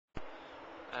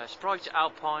Sprite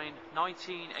Alpine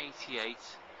 1988,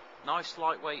 nice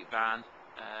lightweight van,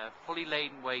 fully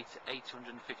laden weight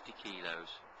 850 kilos.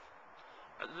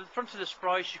 At the front of the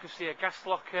Sprite you can see a gas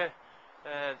locker,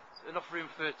 enough room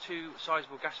for 2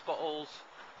 sizable gas bottles,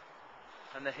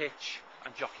 and the hitch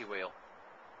and jockey wheel.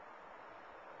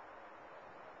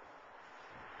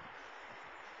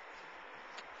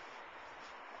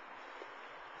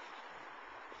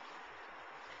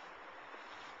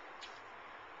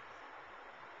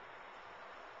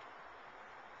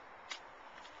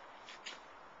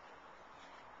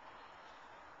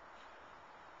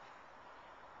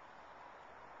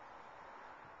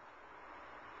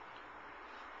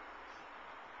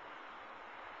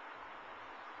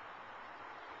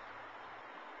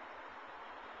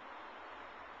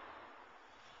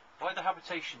 By the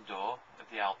habitation door of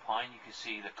the Alpine you can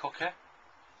see the cooker,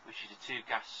 which is a 2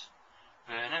 gas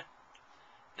burner,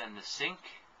 then the sink.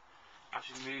 As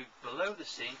we move below the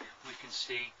sink we can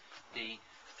see the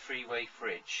 3-way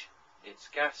fridge. It's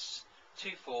gas,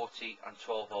 240 and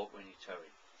 12 volt when you tow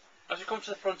it. As we come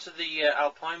to the front of the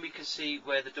Alpine we can see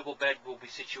where the double bed will be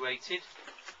situated.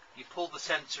 You pull the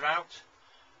centre out,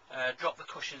 drop the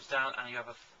cushions down and you have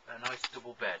a nice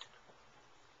double bed.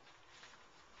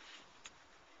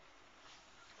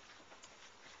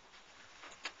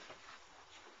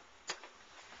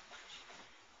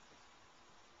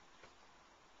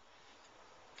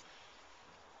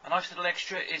 A nice little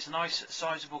extra is a nice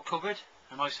sizable cupboard,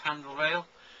 a nice handle rail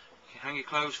you can hang your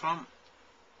clothes from.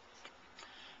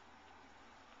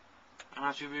 And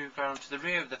as we move around to the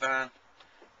rear of the van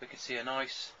we can see a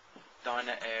nice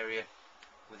diner area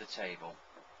with a table.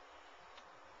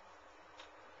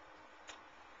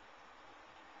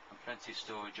 And plenty of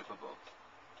storage up above.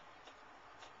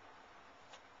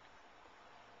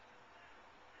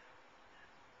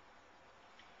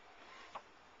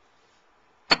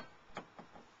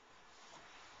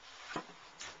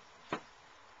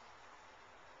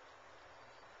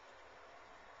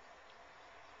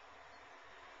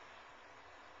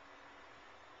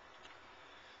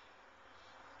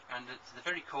 And at the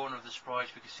very corner of the Sprite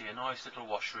we can see a nice little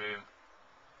washroom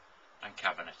and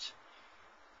cabinet.